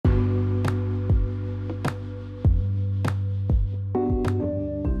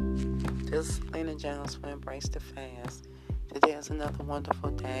This is Lena Jones for Embrace the Fast. Today is another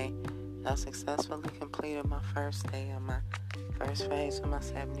wonderful day. I successfully completed my first day of my first phase of my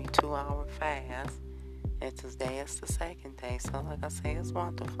 72-hour fast. And today is the second day. So like I say, it's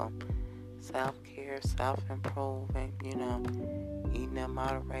wonderful. Self-care, self-improving, eating in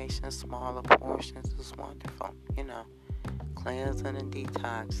moderation, smaller portions is wonderful, cleansing and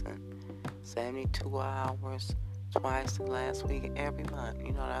detoxing. 72 hours, twice the last week, every month.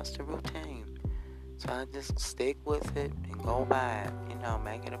 That's the routine. So I just stick with it and go by it.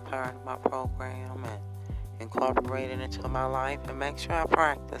 Make it a part of my program and incorporate it into my life and make sure I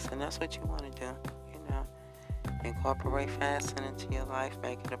practice. And that's what you want to do. Incorporate fasting into your life,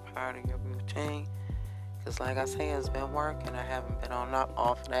 make it a part of your routine. Because like I say, it's been working. I haven't been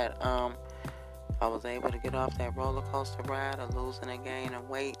off of that. I was able to get off that roller coaster ride of losing and gaining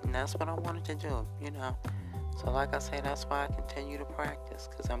weight, and that's what I wanted to do, So like I say, that's why I continue to practice,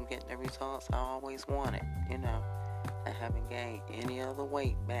 because I'm getting the results I always wanted, I haven't gained any other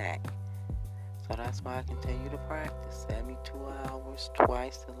weight back. So that's why I continue to practice 72 hours,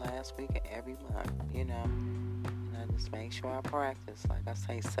 twice the last week of every month, And I just make sure I practice. Like I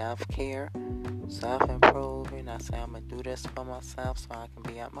say, self-care, self-improving. I say I'm going to do this for myself so I can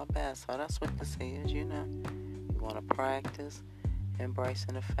be at my best. So that's what this is, You want to practice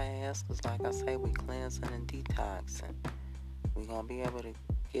embracing the fast, because like I say, we cleansing and detoxing. We're going to be able to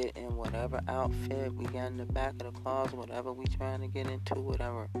get in whatever outfit we got in the back of the closet, whatever we trying to get into,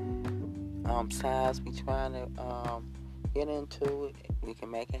 whatever size we trying to get into it, we can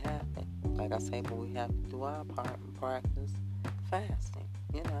make it happen. Like I say, but we have to do our part and practice fasting,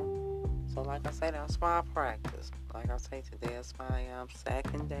 So like I say, that's why I practice. Like I say, today is my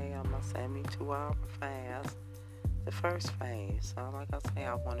second day on my 72-hour fast, the first phase. So like I say,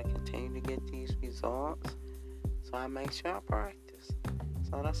 I want to continue to get these results, so I make sure I practice.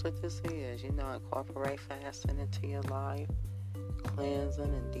 So that's what this is, incorporate fasting into your life, cleansing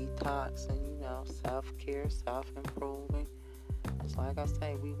and detoxing, self-care, self-improving. It's like I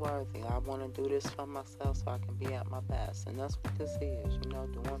say, we worthy. I want to do this for myself so I can be at my best. And that's what this is,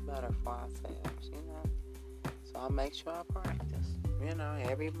 doing better for ourselves, So I make sure I practice,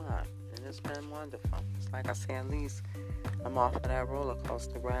 every month. And it's been wonderful. It's like I say, at least I'm off of that roller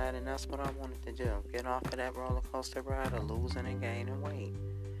coaster ride, and that's what I wanted to do. Get off of that roller coaster ride of losing and gaining weight.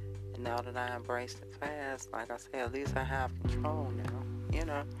 And now that I embrace the fast, like I say, at least I have control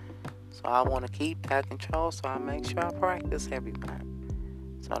now, So I want to keep that control, so I make sure I practice every month.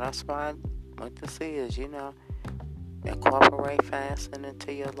 So that's why what this is, incorporate fasting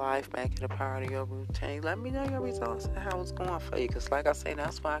into your life, make it a part of your routine. Let me know your results and how it's going for you, because like I say,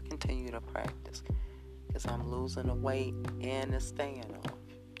 that's why I continue to practice, because I'm losing the weight and it's staying off,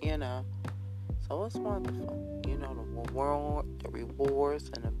 So it's wonderful, the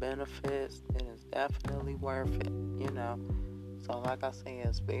rewards and the benefits, it is definitely worth it, So like I say,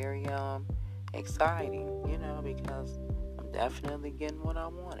 it's very exciting, because I'm definitely getting what I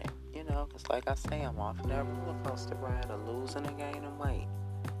wanted, because like I say, I'm off of that roller coaster ride of losing and gaining weight,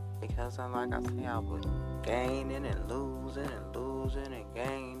 because like I say, I was gaining and losing and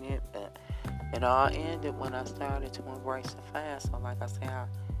gaining, but it all ended when I started to embrace the fast. So like I say,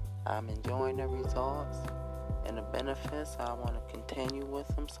 I'm enjoying the results and the benefits, so I want to continue with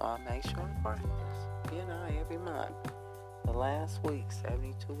them, so I make sure I practice, every month. The last week,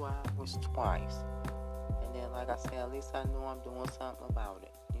 72 hours twice. And then, like I say, at least I know I'm doing something about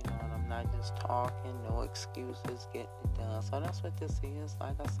it. And I'm not just talking, no excuses, getting it done. So that's what this is,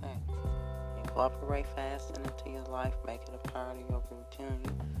 like I say. Incorporate fasting into your life, make it a part of your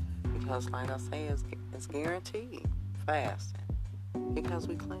routine. Because, like I say, it's guaranteed fasting. Because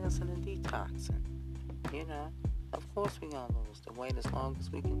we cleansing and detoxing. Of course we're going to lose the weight as long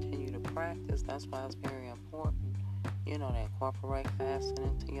as we continue to practice. That's why it's very important. To incorporate fasting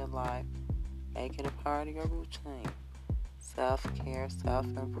into your life, make it a part of your routine. Self-care,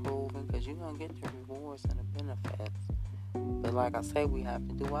 self-improving, because you're going to get the rewards and the benefits. But like I say, we have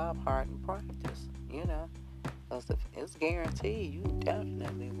to do our part and practice, because if it's guaranteed, you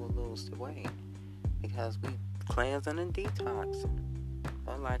definitely will lose the weight, because we cleansing and detoxing.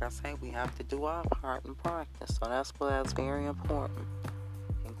 But like I say, we have to do our part and practice. So that's very important.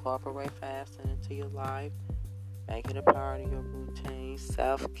 Incorporate fasting into your life. Make it a part of your routine,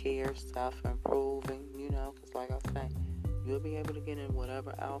 self-care, self-improving, because like I say, you'll be able to get in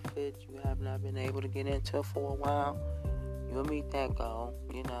whatever outfit you have not been able to get into for a while. You'll meet that goal,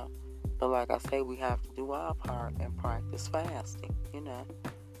 But like I say, we have to do our part and practice fasting,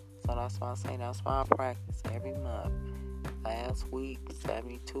 So that's why I say, that's why I practice every month. Last week,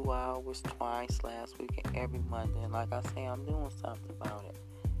 72 hours twice, last week and every Monday. And like I say, I'm doing something about it.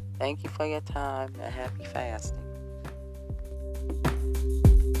 Thank you for your time and happy fasting.